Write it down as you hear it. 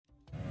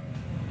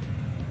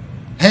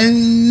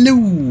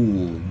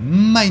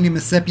my name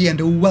is Seppi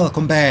and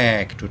welcome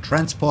back to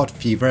Transport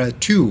Fever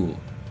 2.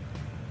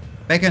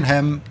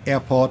 Beckenham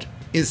Airport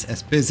is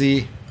as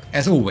busy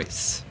as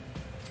always.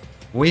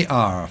 We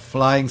are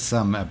flying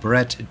some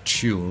bread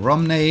to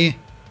Romney.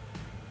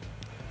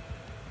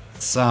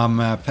 Some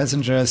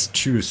passengers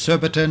to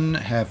Surbiton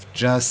have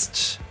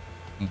just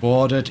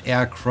boarded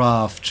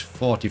aircraft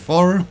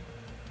 44.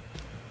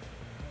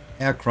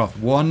 Aircraft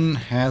 1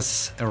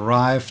 has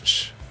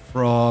arrived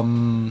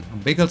from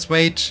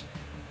Biggleswade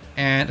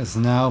and is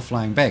now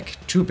flying back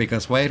to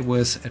Biggleswade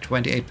with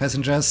 28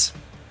 passengers.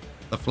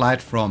 The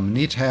flight from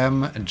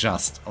Needham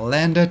just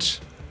landed.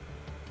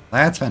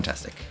 That's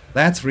fantastic.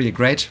 That's really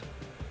great.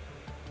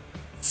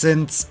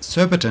 Since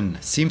Surbiton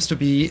seems to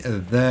be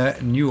the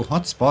new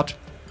hotspot,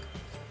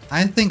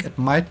 I think it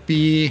might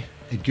be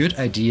a good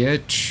idea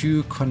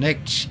to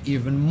connect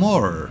even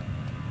more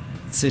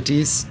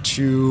cities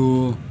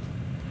to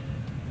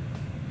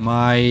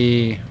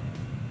my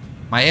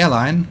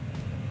airline.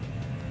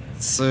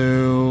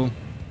 So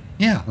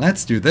yeah,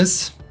 let's do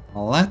this.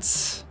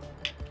 Let's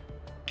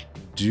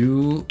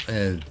do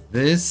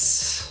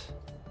this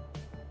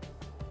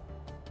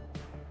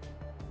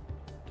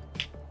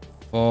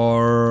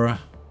for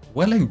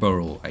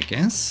Wellingborough, I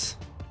guess.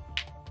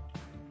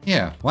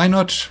 Yeah, why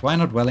not? Why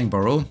not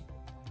Wellingborough?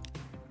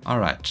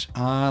 Alright,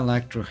 I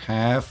like to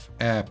have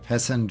a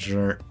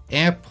passenger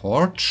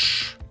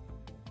airport.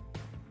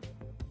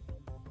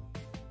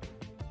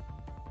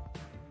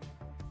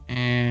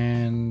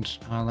 And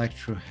I like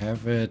to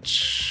have it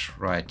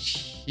right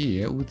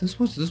here. Ooh, this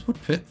would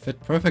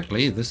fit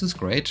perfectly. This is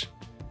great.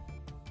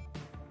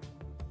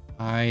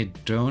 I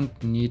don't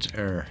need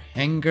a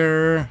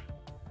hangar.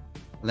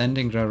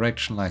 Landing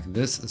direction like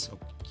this is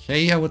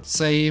okay, I would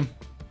say.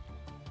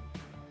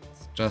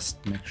 Let's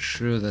just make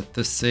sure that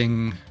this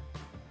thing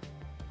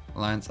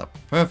lines up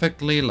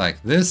perfectly like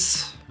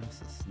this.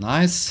 This is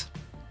nice.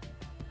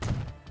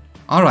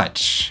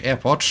 Alright,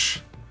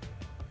 airport.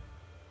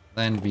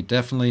 Then we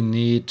definitely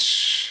need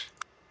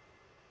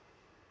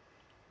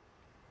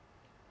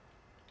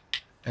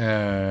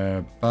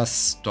a bus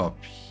stop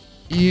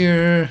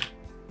here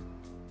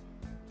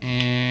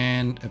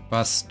and a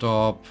bus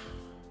stop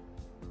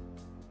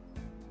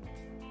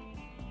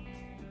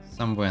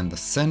somewhere in the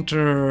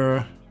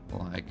center,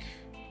 like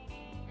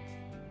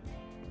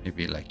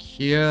maybe like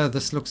here.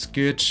 This looks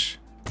good.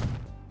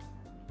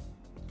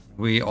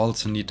 We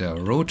also need a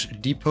road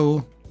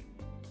depot,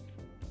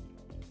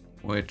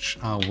 which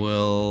I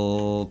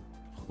will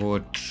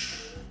put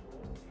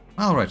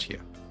right here.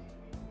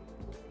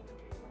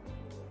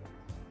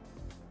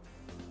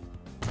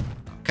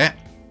 Okay,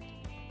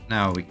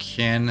 now we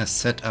can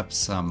set up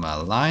some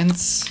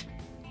lines.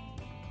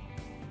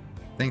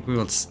 I think we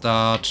will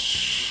start.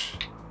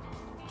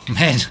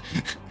 Man,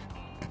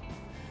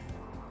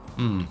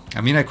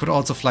 I mean, I could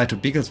also fly to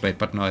Biggleswade,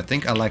 but no, I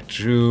think I like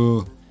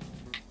to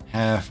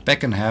have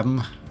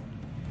Beckenham,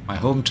 my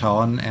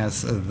hometown,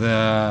 as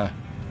the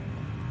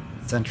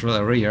central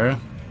area,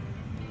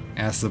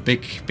 as the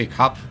big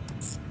hub,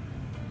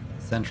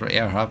 central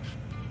air hub.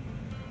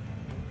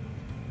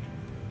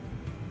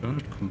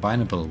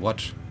 Combinable,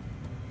 what?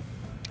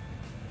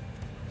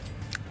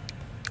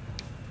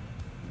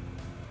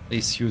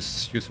 Please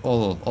use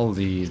all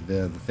the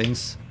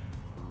things.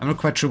 I'm not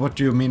quite sure what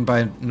you mean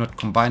by not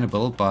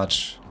combinable,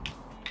 but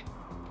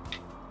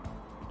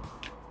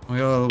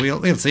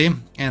we'll see.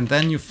 And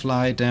then you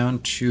fly down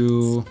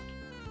to.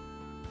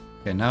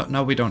 Okay,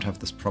 now we don't have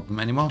this problem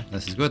anymore.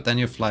 This is good. Then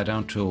you fly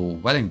down to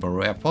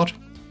Wellingborough Airport.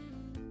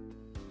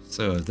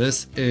 So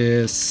this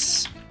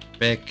is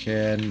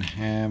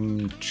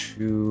Beckenham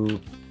to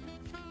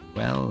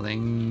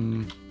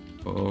Wellingborough.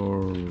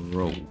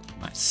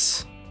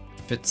 Nice.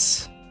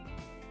 Fits.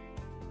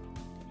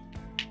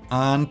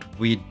 And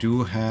we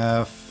do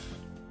have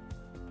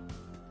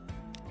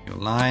your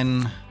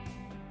line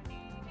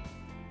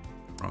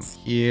from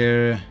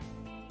here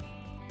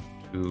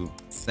to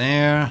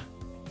there.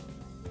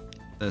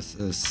 This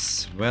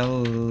is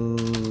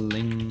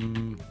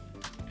Wellingborough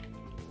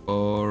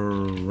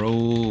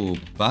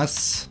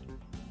bus.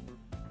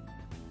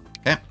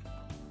 Okay.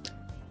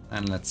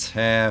 And let's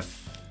have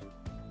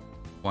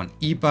one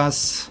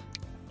e-bus.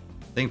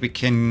 I think we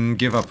can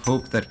give up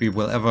hope that we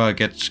will ever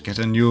get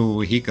a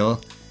new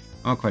vehicle.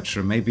 I'm not quite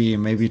sure. Maybe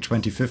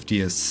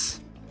 2050 is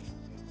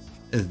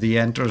the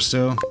end or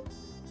so.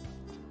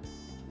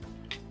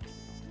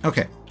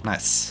 Okay,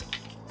 nice.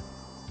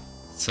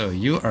 So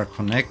you are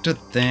connected.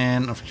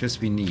 Then of course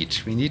we need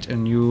a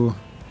new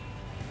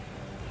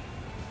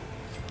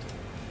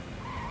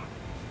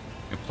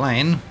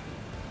plane.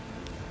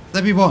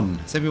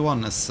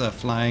 Zebi1 is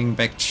flying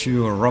back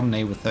to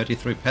Romney with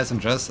 33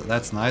 passengers.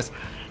 That's nice.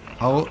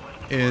 How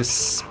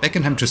is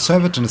Beckenham to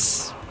Surbiton?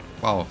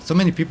 Wow, so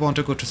many people want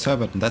to go to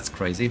Surbiton. That's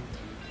crazy.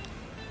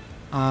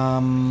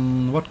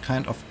 What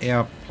kind of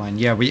airplane?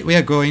 Yeah, we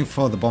are going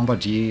for the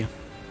Bombardier.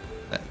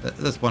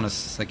 This one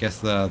is, I guess,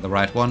 the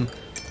right one.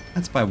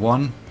 Let's buy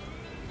one.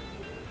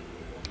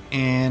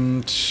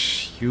 And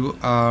you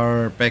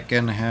are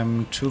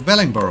Beckenham to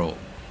Wellingborough.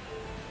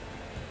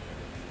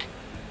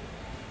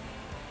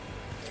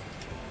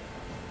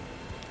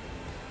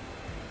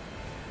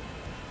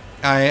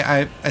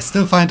 I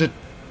still find it,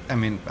 I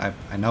mean,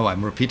 I know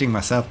I'm repeating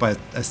myself, but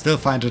I still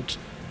find it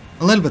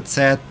a little bit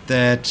sad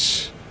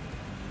that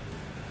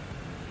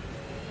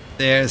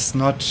there's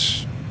not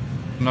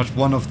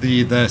one of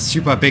the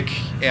super big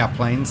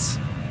airplanes.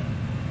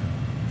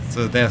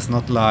 So there's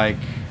not like,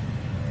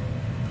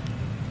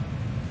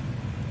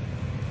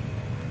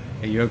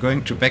 you're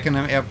going to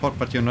Beckenham Airport,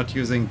 but you're not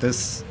using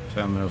this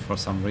terminal for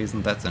some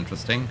reason. That's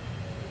interesting.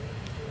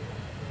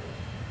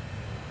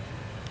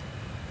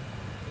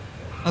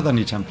 Another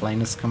Needham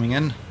plane is coming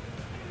in.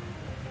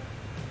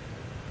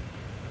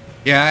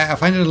 Yeah, I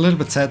find it a little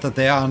bit sad that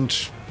they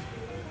aren't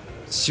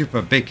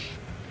super big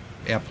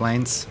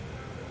airplanes.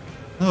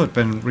 That would have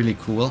been really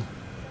cool.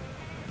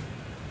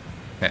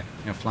 Okay,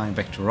 you're flying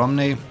back to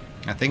Romney.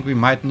 I think we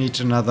might need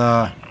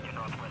another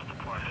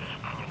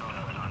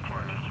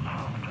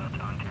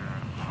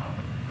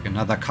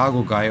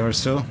cargo guy or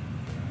so.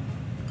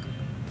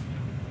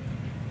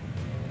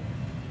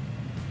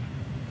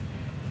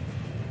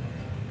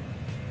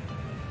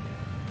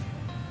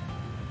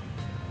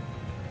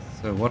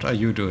 So what are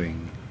you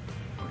doing?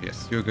 Oh,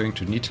 yes, you're going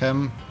to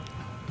Needham.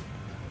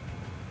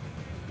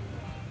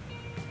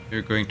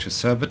 You're going to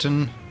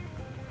Surbiton.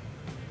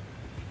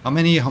 How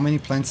many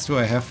planes do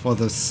I have for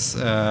this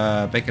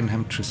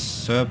Beckenham to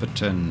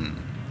Surbiton?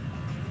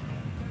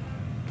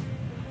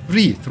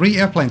 Three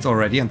airplanes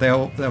already, and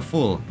they're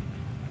full.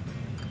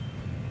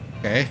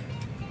 Okay.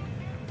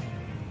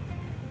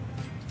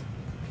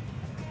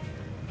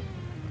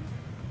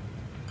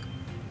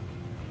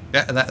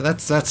 Yeah,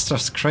 that's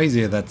just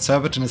crazy that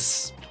Surbiton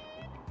is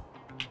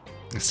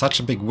such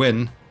a big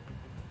win.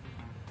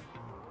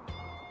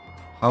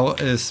 How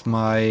is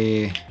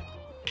my...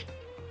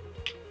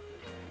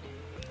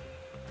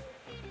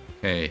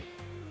 Okay.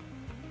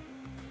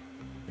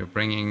 You're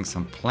bringing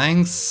some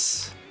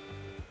planks.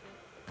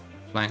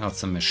 Flying out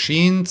some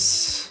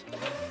machines.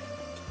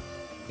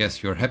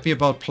 Guess you're happy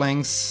about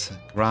planks.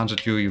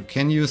 Granted, you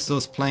can use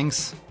those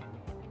planks.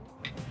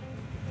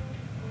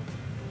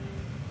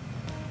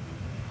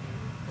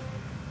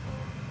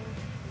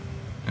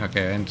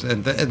 Okay, and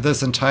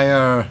this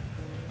entire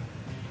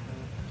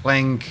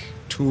plank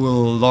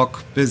tool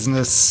lock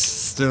business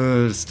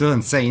still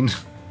insane.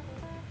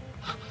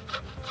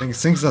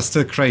 Things are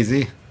still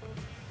crazy.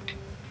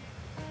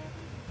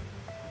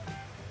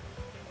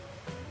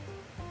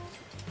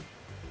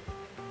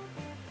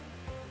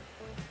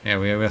 Yeah,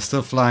 we're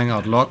still flying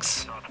out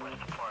logs.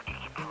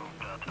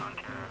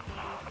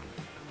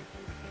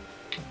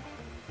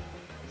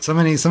 So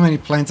many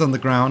planes on the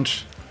ground.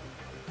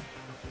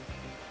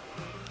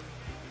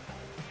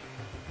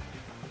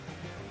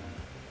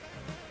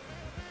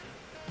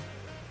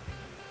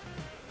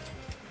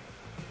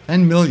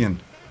 $10 million.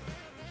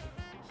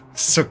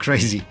 So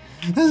crazy.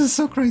 This is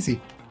so crazy.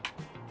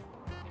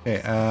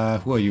 Okay,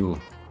 who are you?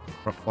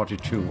 Prop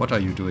 42. What are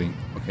you doing?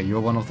 Okay,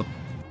 you're one of the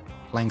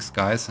planks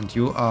guys, and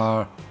you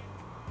are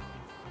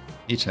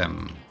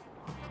Needham.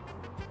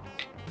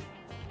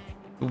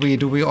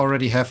 Do we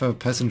already have a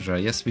passenger?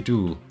 Yes, we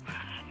do.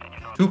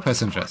 2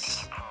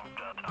 passengers.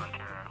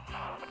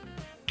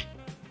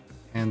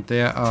 And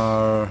there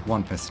are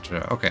 1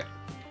 passenger. Okay.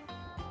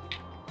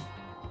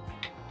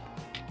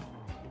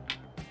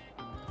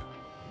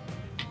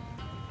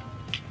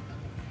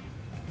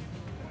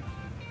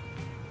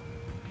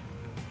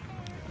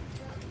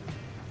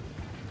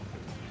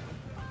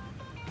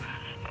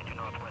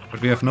 But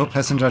we have no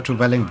passenger to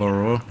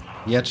Wellingborough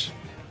yet.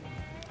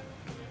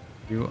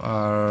 You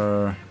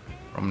are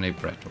Romney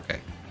Brett, okay.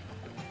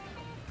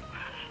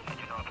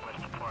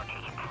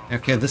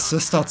 Okay, this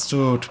starts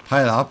to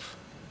pile up.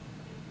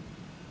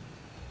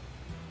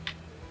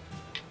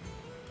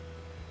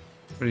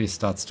 Really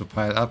starts to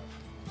pile up.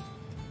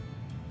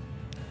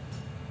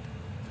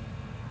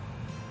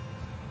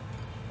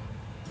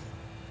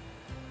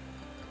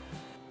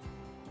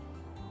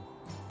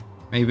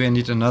 Maybe I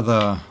need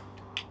another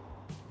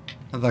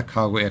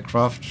cargo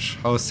aircraft.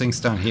 How's things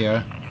down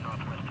here?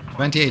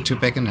 28 to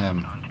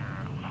Beckenham.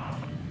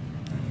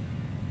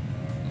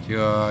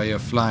 You're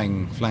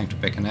flying to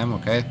Beckenham,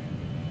 okay.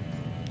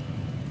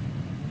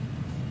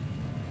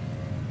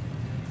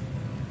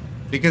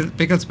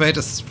 Bigglesbait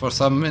is for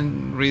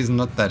some reason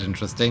not that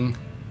interesting.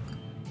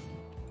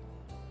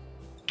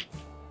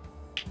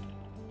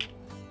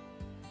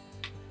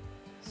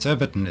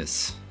 Surbiton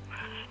is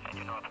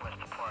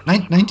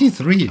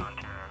 93.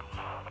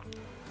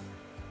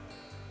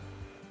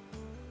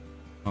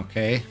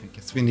 Okay, I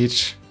guess we need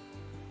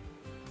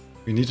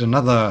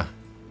another.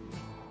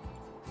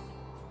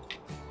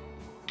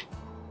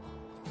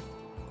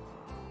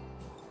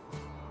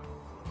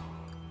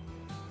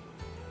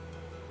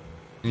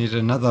 We need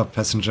another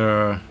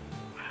passenger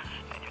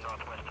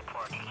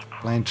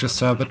plane to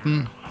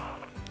Surbiton.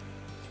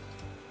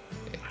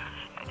 Okay.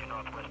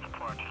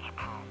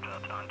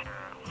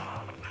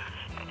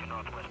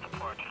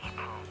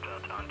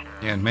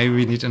 Yeah, and maybe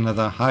we need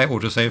another high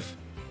autosave.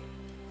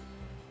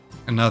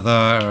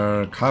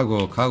 Another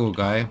cargo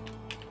guy.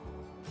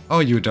 How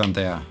are you down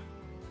there?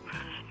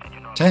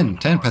 10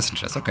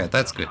 passengers. Okay,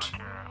 that's good.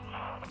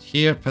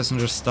 here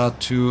passengers start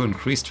to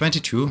increase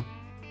 22.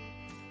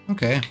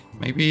 Okay,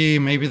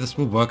 maybe this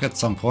will work at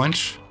some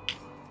point.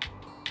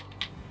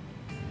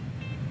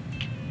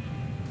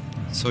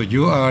 So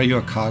you are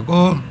your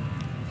cargo.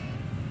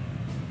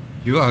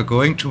 You are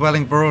going to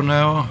Wellingborough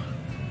now.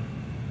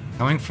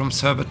 Coming from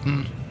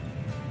Surbiton.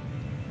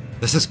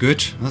 This is good.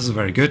 This is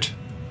very good.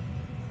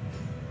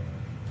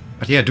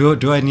 But yeah,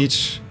 do I need...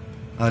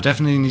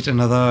 definitely need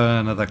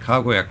another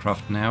cargo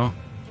aircraft now.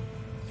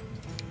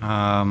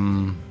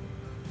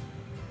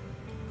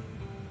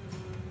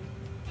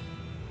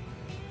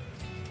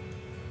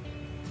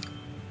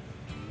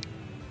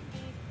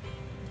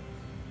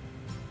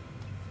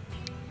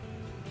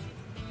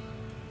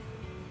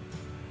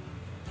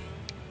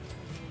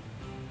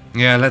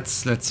 Yeah,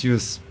 let's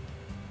use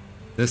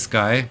this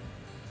guy.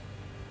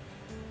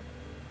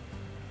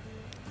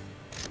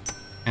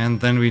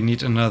 And then we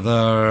need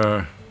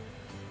another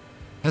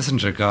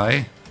passenger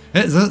guy.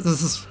 This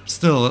is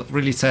still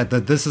really sad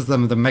that this is the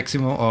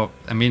maximum, or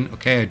I mean,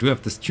 okay, I do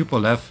have this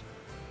Tupolev,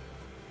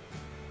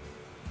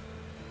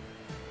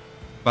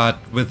 but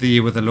with the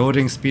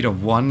loading speed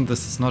of 1,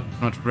 this is not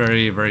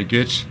very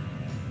good.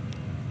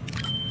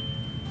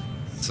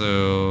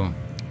 So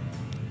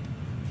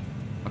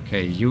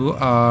okay, you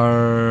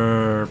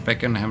are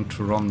Beckenham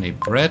to Romney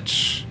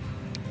Bridge.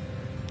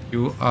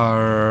 You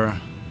are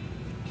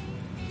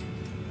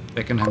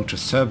Beckenham to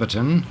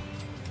Surbiton.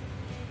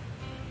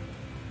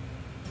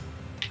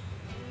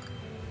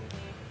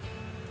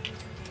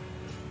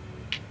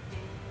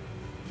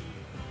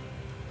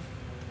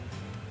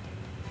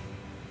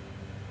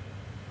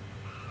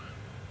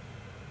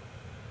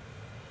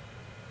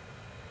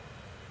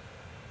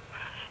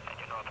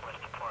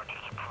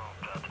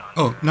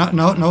 Oh,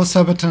 no,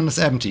 Surbiton is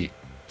empty.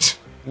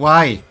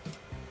 Why?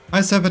 Why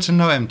is Surbiton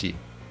now empty?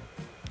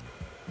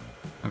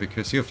 Oh,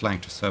 because you're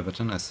flying to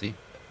Surbiton, I see.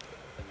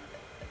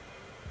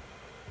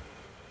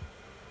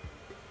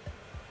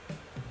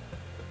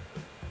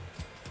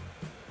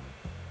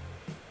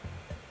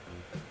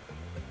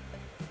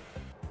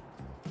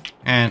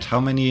 And how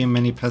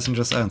many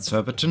passengers are in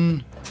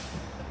Surbiton?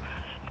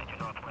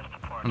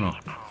 Oh no.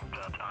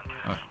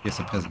 Oh, here's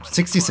a passenger.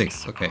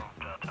 66, okay.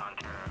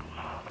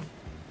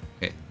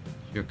 Okay,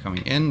 you're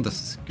coming in,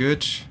 this is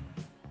good.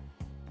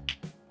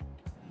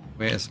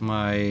 Where is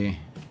my...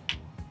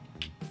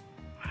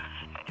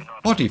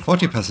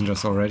 40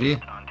 passengers already.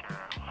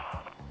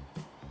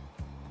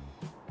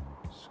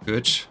 It's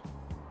good.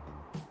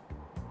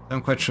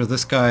 I'm quite sure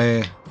this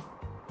guy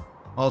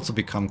also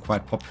become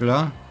quite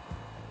popular.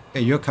 Okay,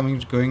 you're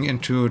going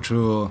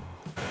into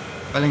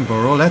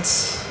Wellingborough.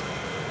 Let's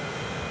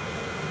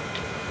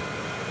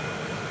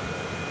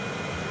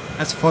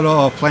follow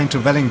our plane to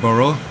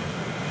Wellingborough.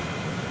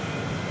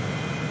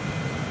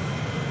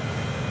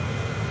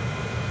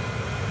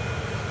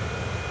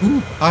 Ooh,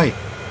 hi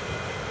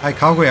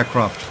cargo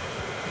aircraft.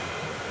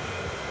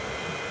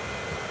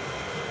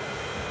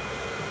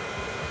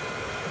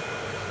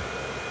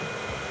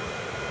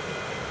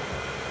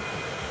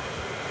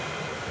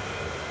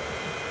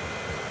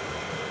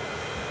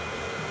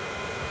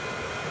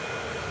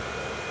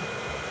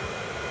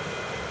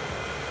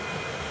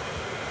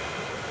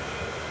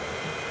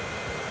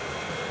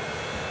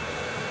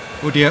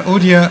 Oh dear, oh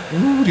dear,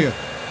 oh dear.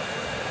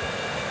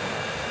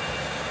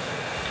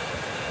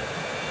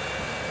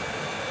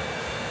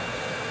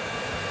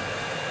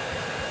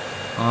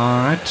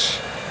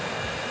 Alright.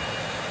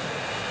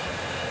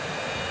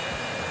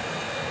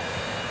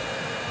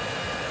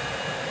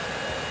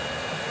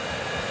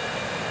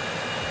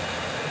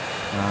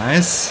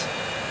 Nice.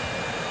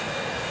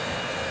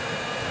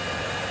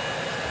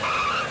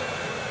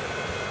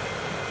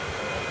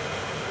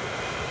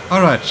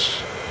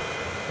 Alright.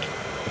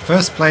 The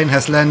first plane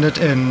has landed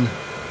in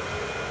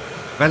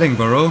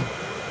Wellingborough.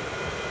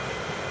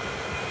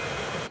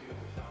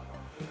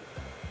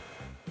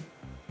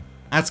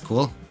 That's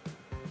cool.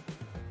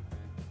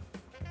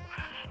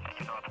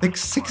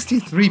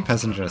 63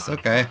 passengers,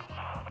 okay.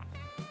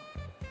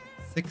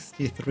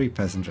 63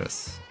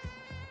 passengers.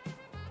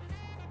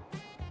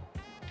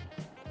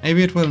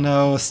 Maybe it will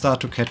now start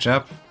to catch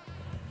up.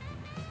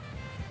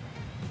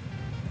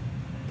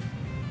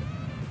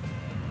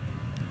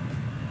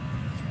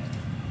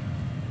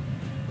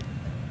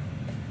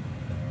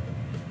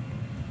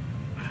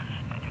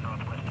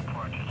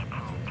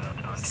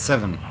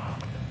 Seven.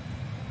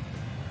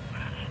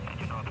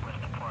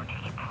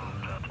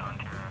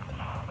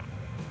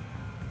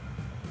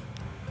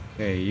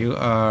 Okay, you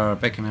are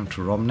Beckenham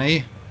to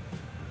Romney.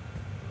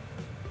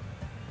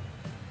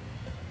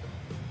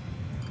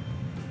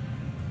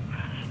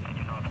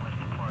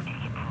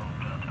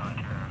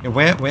 Yeah,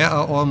 where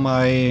are all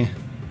my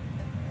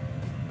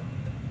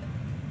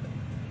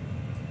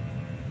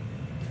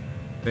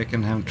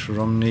Beckenham to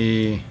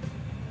Romney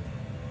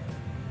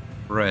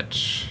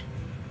bridge?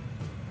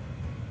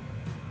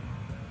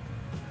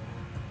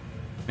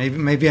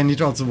 Maybe I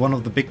need also one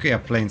of the big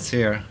airplanes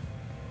here.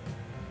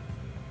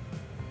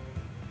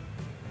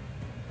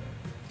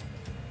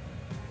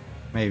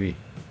 Maybe.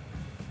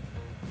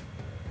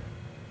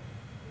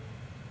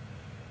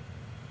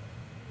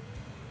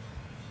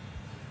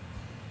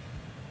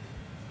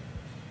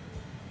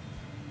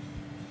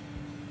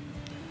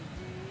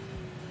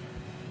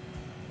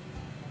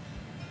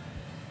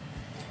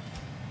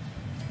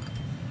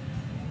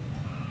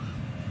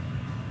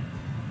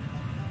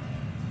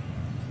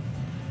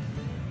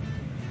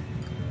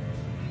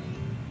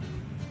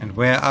 And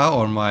where are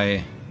all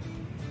my...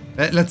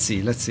 Let's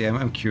see,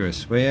 I'm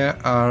curious. Where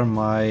are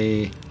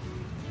my...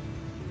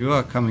 You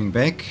are coming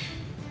back.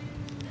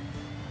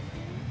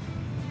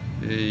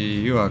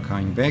 You are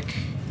coming back.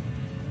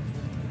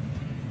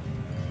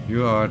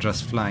 You are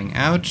just flying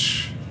out.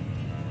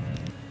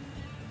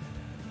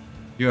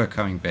 You are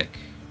coming back.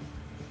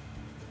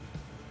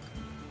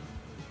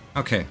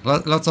 Okay,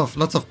 lots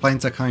of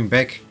planes are coming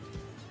back.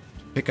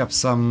 Pick up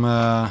some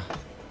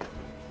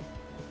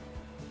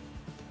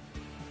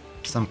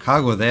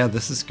cargo there.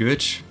 This is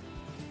good.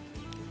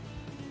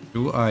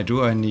 Do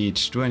I need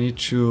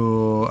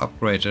to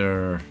upgrade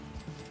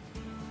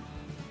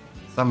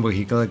some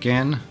vehicle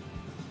again?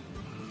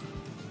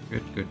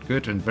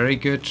 Good, and very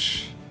good.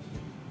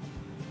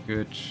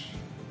 Good,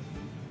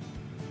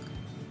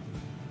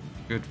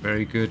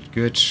 very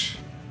good.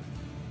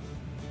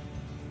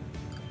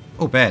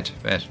 Oh, bad.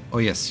 Oh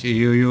yes,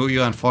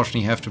 you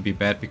unfortunately have to be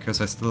bad because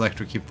I still like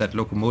to keep that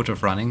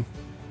locomotive running.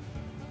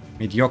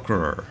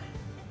 Mediocre.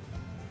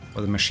 For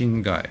the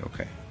machine guy,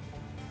 okay.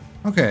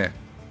 Okay,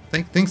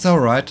 things are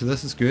alright,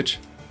 this is good.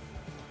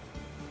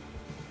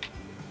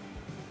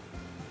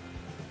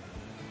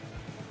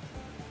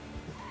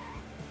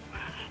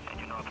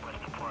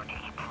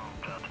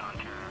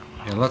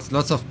 Yeah,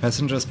 lots of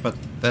passengers, but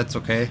that's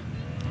okay.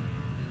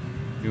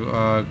 You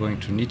are going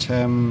to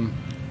Needham.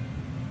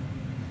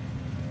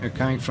 You're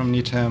coming from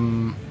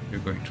Needham.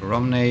 You're going to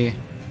Romney.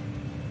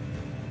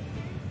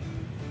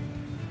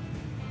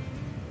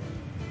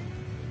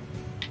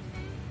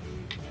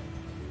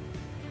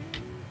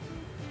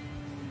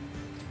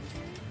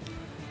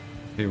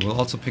 Okay, we'll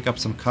also pick up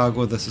some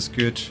cargo. This is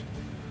good.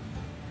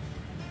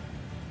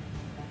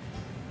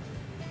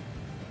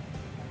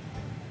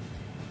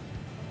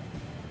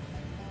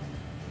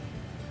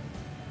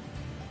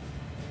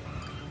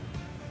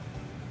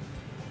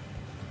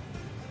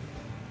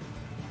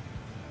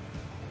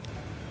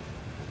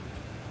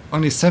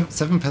 Only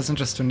seven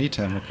passengers to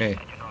Needham, okay.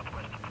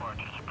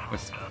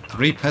 With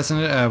three planes,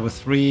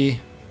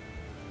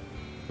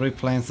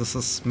 this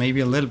is maybe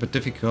a little bit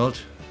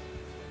difficult.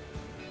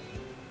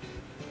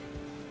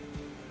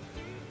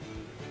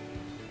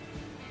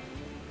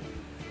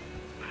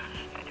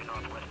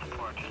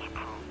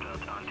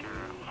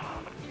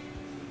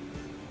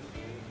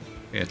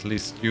 Okay, at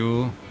least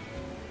you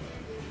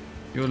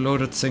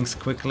loaded things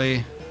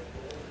quickly.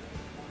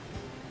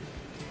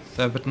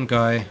 Sabaton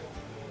guy.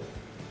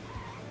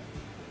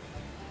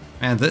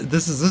 Man,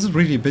 this is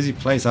really a busy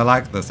place. I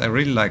like this. I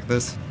really like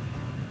this.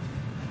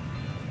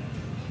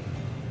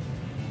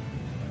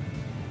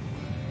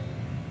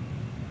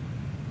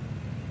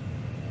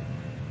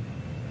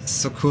 It's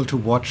so cool to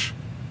watch.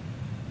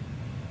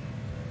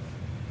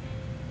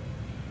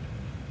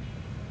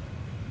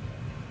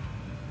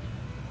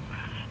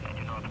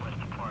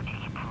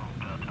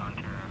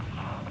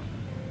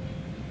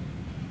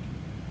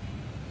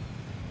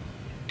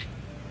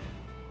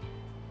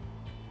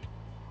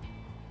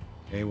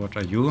 Okay, what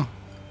are you?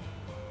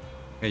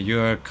 Okay,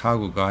 you're a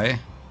cargo guy.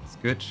 That's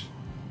good.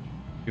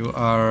 You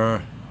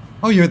are...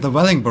 Oh, you're the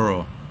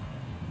Wellingborough.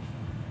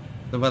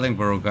 The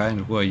Wellingborough guy.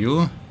 And who are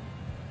you?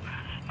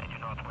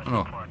 Oh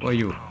no, who are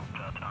you?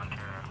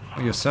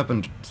 Oh, you're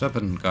Serpent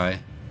guy.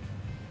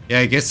 Yeah,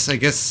 I guess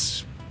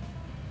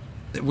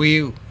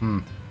we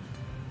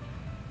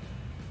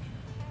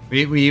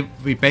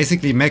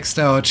basically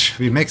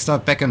maxed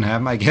out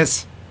Beckenham, I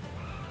guess.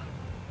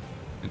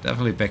 We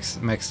definitely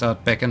maxed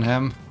out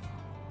Beckenham.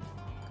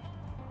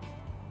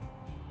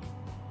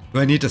 Do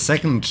I need a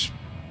second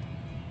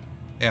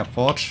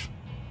airport?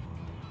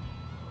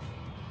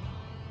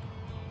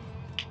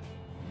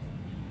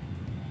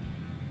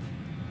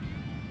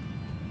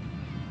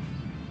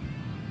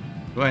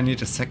 Do I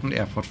need a second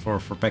airport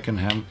for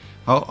Beckenham?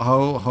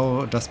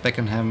 How does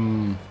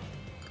Beckenham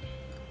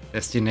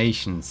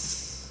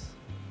destinations?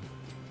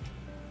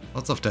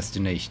 Lots of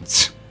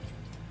destinations.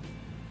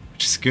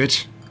 Which is good.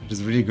 Which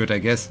is really good, I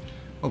guess.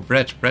 Oh,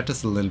 Brett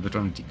is a little bit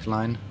on a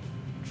decline.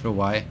 Not sure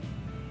why.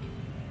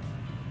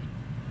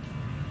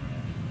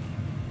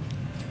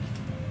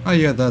 Oh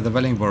yeah, the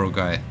Wellingborough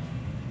guy.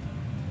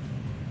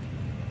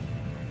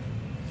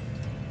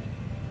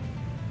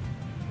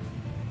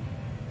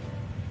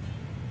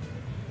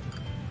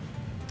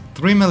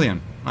 $3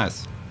 million.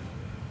 Nice.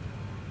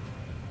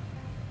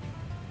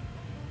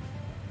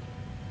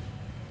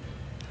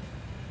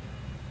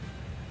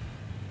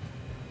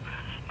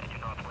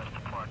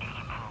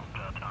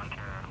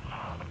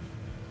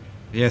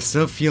 Yeah, I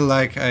still feel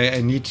like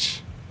I need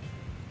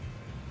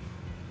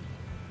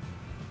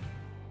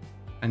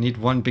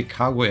one big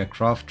cargo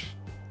aircraft.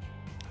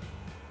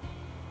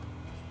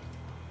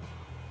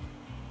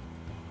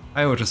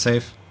 I ought to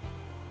save.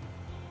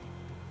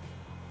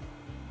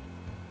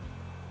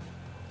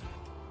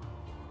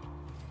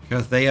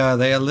 Because they are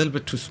a little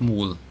bit too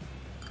small.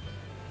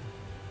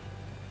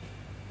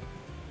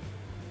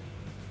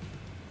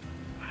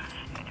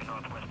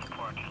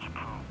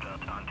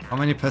 How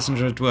many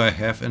passengers do I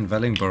have in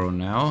Wellingborough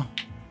now?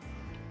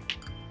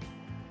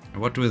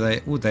 What do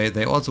they... Oh,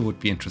 they also would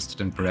be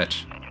interested in Brett.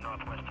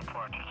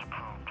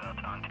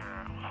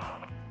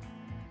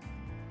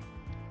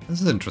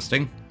 This is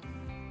interesting.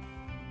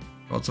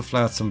 Also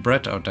fly out some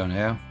bread out down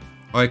here.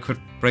 Or I could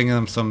bring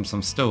them some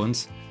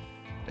stones.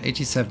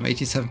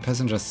 87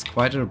 passengers is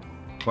quite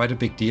a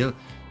big deal.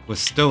 With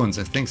stones,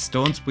 I think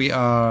stones we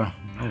are...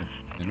 No,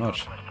 we're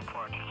not.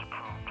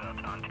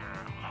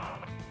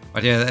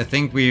 But yeah, I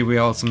think we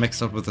also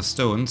maxed out with the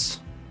stones.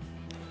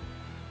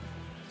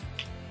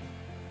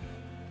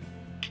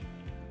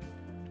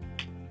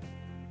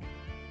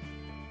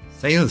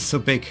 Sail is so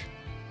big.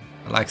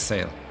 I like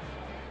sail.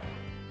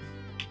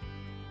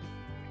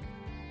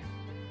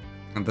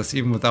 And that's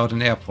even without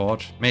an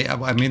airport.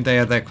 I mean,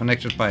 they're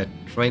connected by a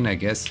train, I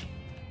guess.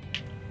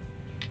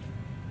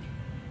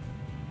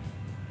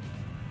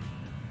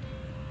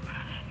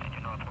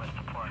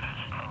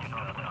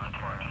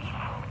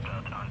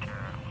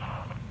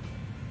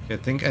 Okay, I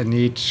think I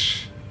need...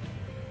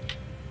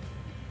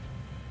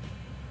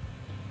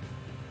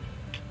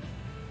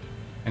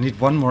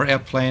 one more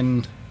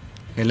airplane.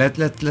 Okay,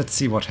 let's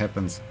see what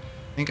happens.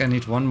 I think I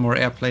need one more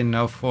airplane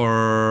now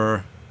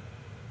for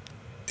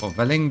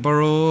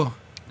Wellingborough.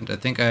 And I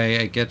think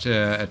I get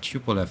a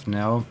Tupolev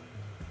now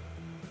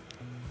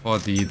for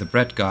the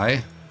bread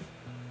guy.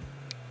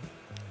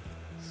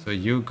 So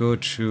you go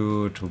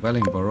to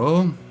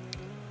Wellingborough.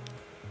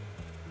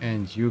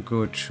 And you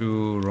go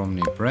to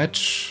Romney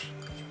Bridge.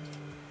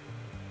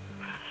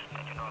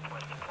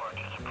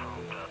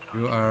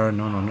 You are...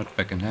 No, not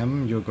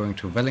Beckenham. You're going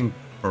to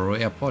Wellingborough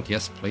Airport.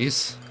 Yes,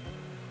 please.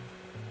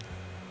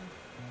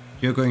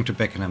 You're going to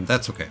Beckenham.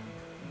 That's okay.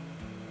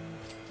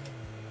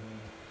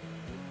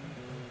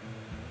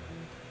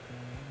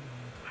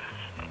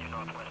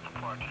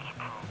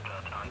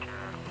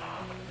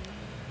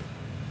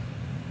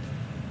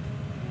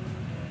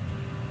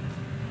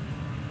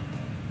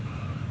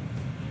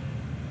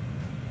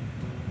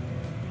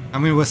 I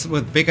mean,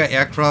 with bigger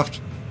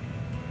aircraft,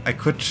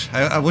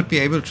 I would be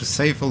able to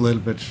save a little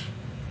bit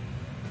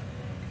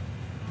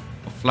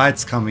of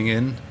flights coming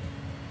in.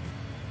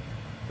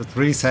 The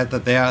 3 said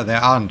that there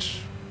aren't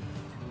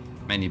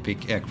many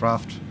big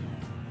aircraft.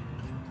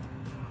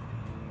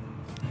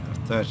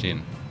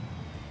 13.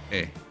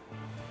 Okay.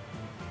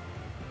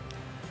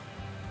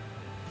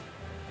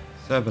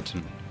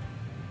 Surbiton.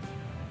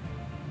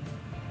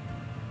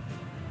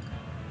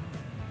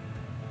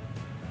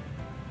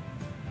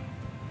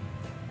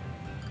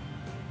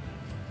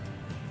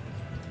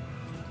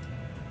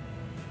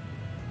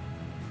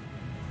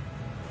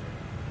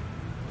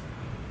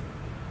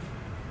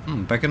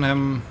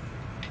 Beckenham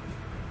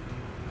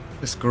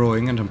is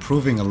growing and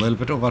improving a little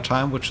bit over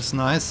time, which is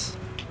nice.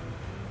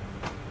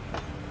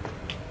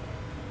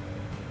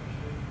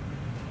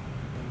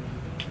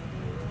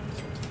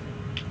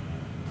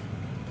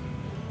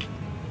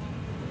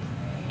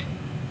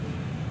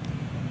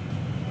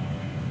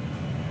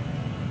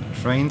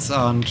 The trains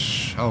aren't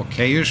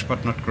okayish,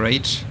 but not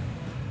great.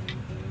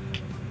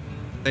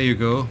 There you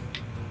go.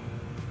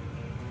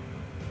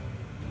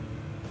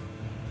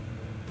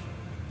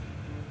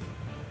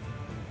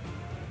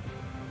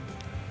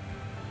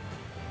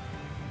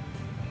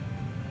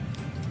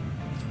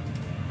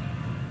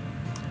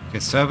 Okay,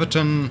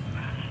 Surbiton.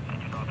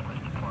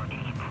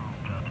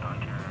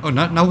 Oh,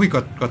 now we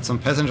got some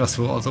passengers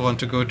who also want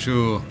to go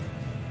to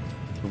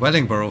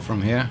Wellingborough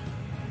from here.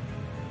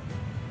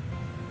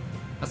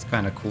 That's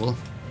kind of cool.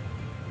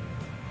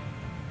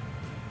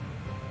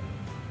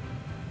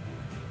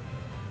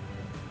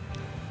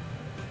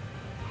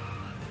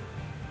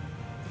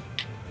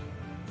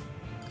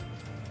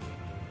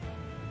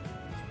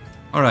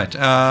 All right.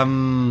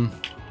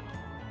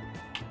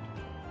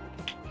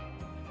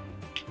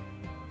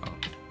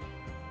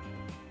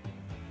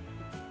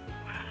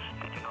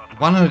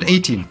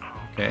 118.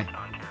 Okay.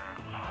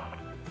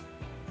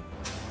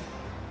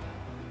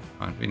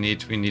 Right, we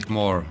need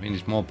more. We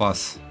need more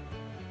bus.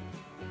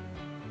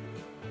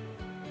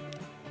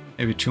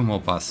 Maybe 2 more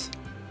bus.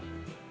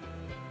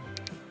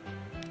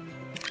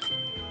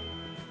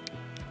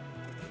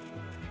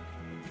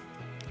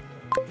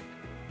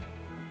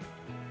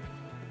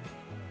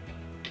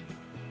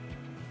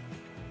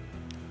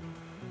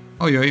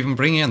 Oh, you're even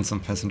bringing in some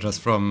passengers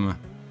from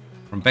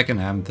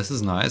Beckenham. This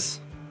is nice.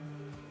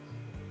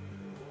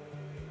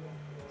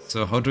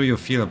 So how do you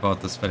feel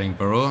about this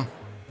Wellingborough?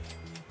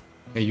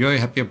 Okay, you're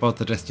happy about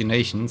the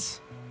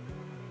destinations.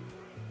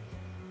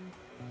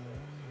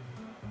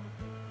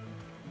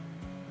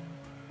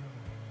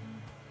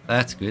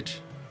 That's good.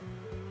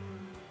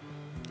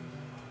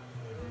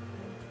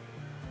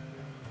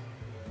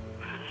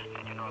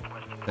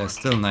 There's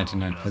still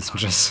 99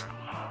 passengers.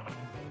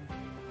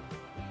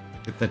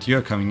 Good that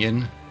you're coming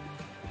in.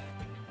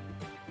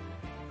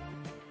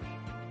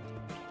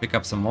 Pick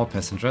up some more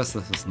passengers,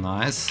 this is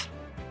nice.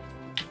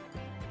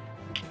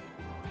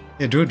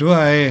 Yeah, do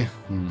I...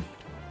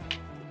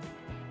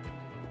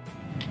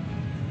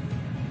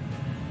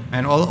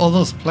 And all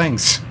those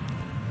planks.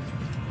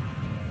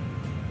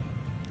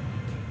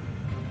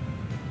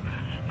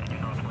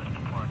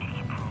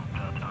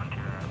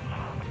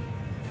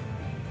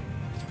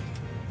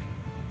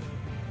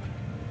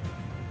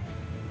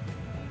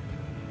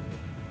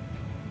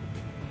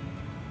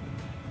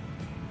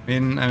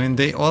 I mean,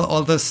 they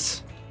all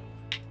this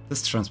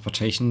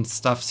transportation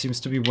stuff seems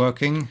to be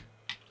working.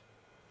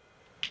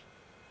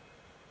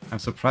 I'm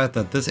surprised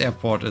that this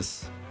airport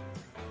is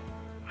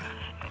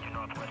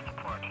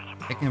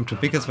taking him to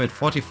biggest weight.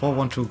 44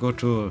 want to go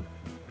to.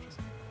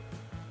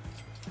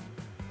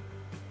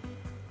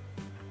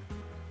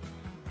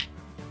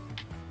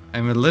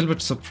 I'm a little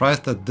bit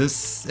surprised that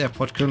this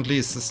airport currently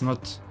is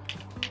not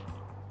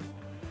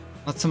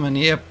so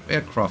many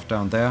aircraft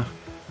down there.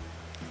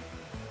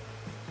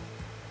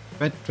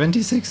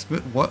 26?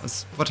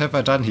 What have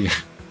I done here?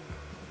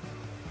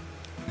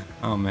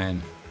 Oh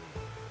man.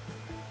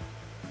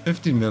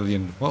 15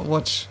 million.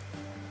 What?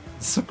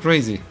 It's so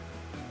crazy.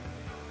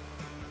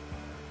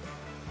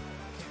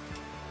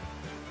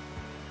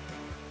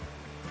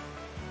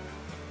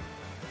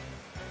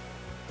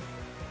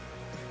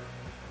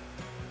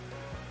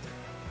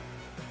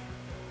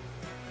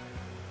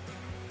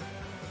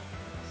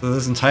 So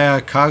this entire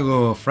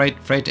cargo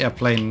freight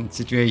airplane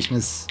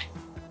situation seems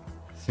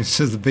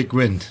just a big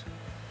win.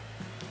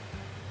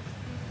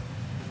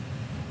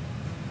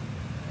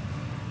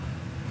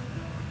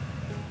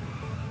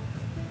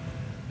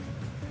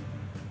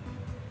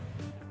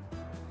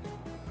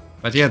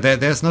 But yeah,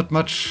 there's not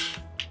much.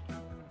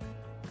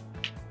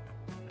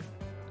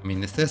 I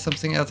mean, is there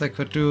something else I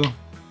could do?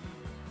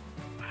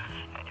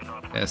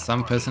 There's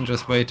some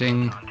passengers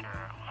waiting.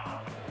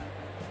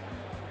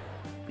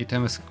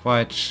 Etam is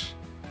quite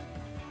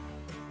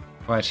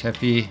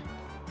happy.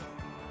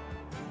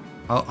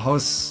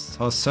 How's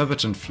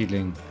Surbiton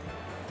feeling?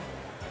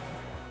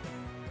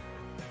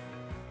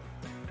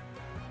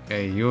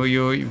 Okay,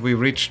 we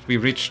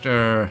reached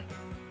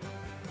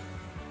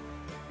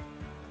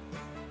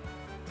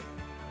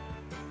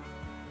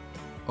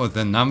oh,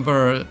 the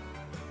number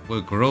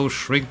will grow,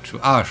 shrink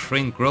to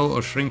shrink, grow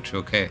or shrink to.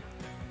 Okay,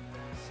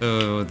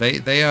 so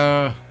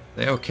they're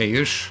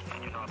okay-ish.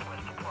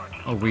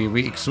 Oh,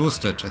 we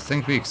exhausted. I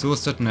think we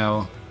exhausted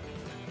now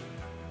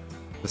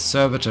the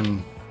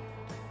Surbiton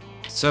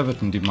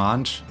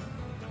demand.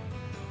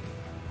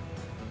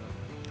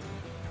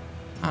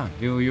 Ah,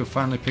 you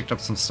finally picked up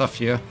some stuff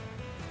here.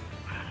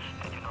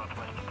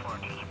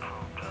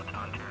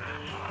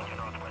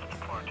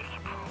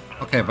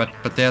 Okay, but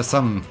there are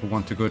some who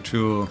want to go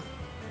to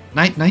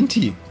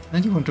 90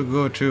 want to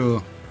go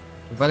to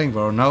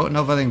Wellingborough.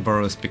 Now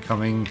Wellingborough is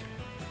becoming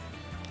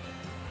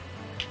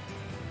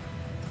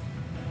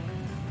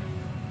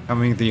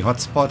the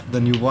hotspot, the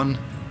new one.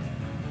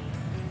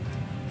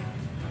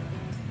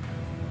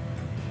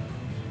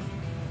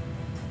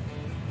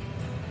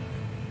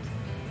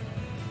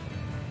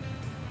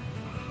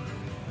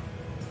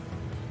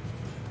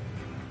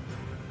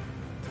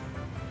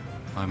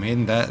 I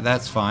mean,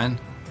 that's fine.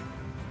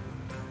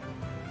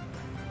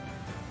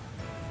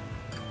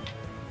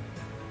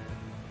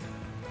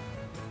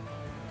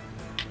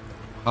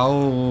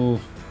 How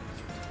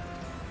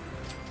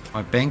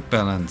my bank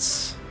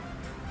balance?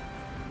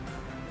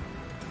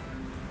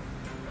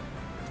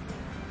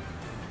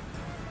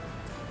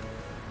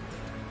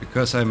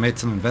 Because I made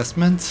some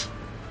investments?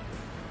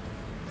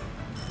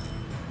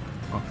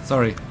 Oh,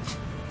 sorry.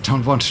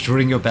 Don't want to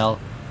ring your bell.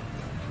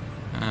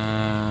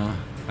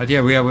 But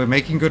yeah, we're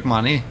making good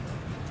money.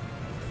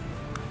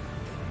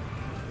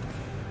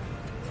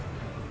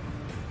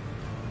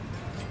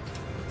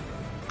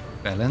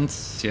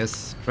 Balance,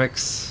 yes.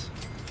 Tracks.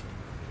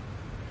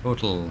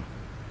 Total.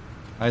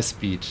 High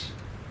speed.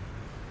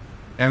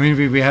 I mean,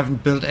 we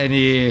haven't built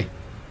any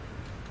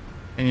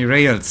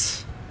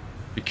rails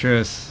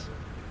because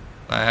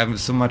I am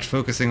so much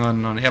focusing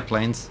on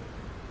airplanes.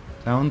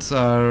 Towns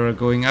are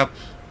going up.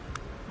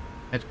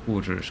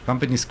 Headquarters.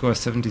 Company score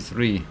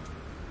 73.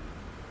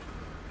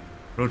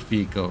 Road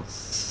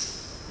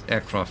vehicles.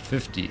 Aircraft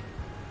 50.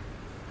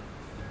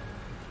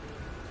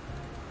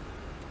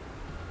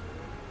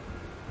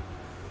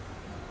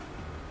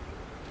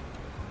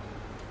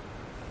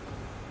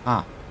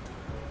 Ah.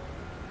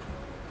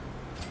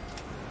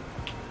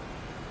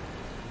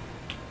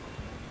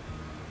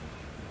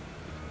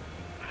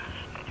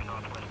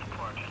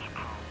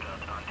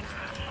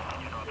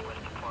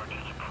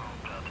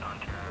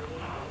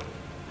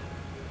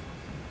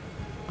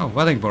 Oh,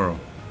 Wellingborough.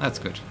 That's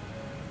good.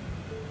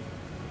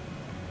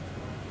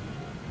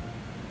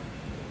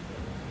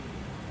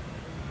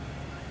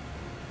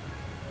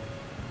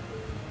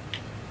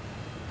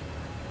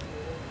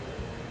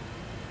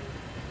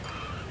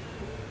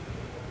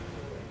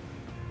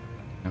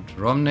 Now to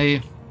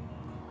Romney.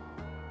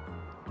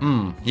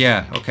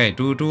 Yeah, okay.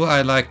 Do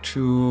I like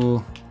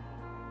to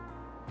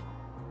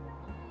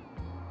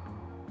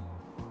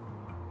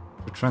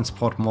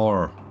transport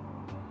more?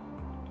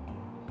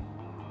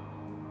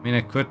 I mean,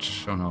 I could.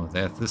 Oh no,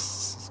 there's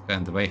this guy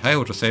in the way. Hi,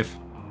 autosave.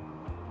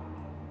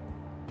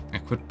 I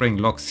could bring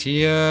locks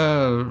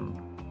here,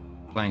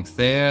 planks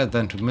there,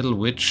 then to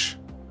Middlewich.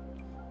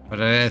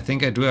 But I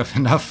think I do have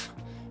enough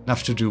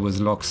to do with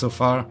locks so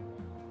far.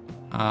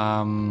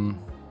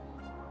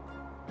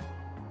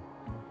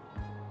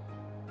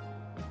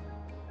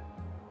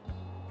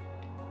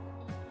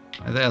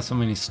 There are so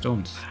many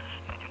stones.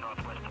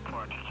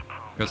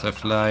 Because I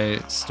fly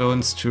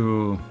stones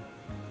to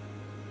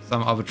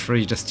some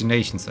arbitrary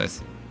destinations, I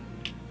see.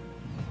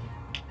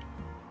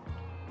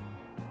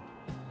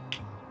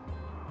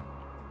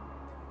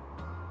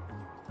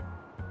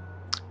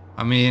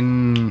 I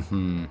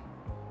mean,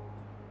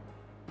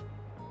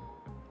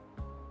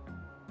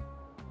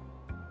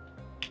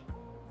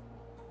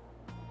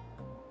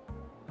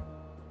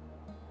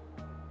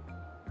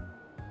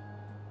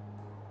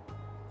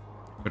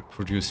 Could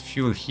produce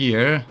fuel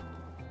here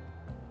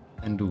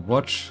and do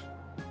what?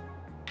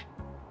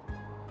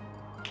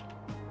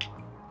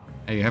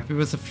 Are you happy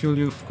with the fuel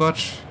you've got?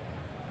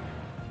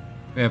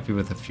 We're happy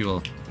with the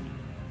fuel.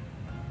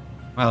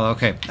 Well,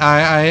 okay.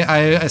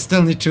 I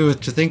still need to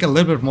think a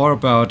little bit more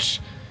about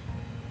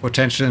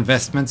potential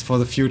investments for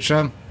the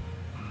future.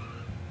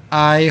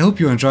 I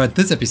hope you enjoyed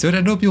this episode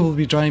and hope you will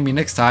be joining me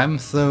next time.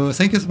 So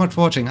thank you so much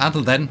for watching.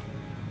 Until then,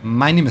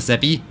 my name is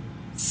Seppi.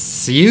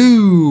 See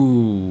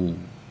you!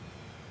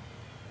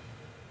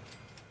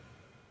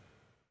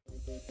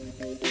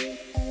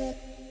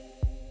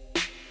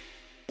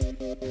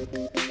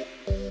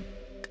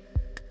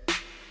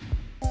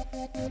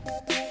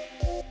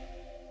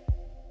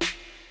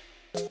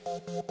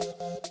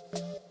 Thank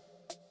you.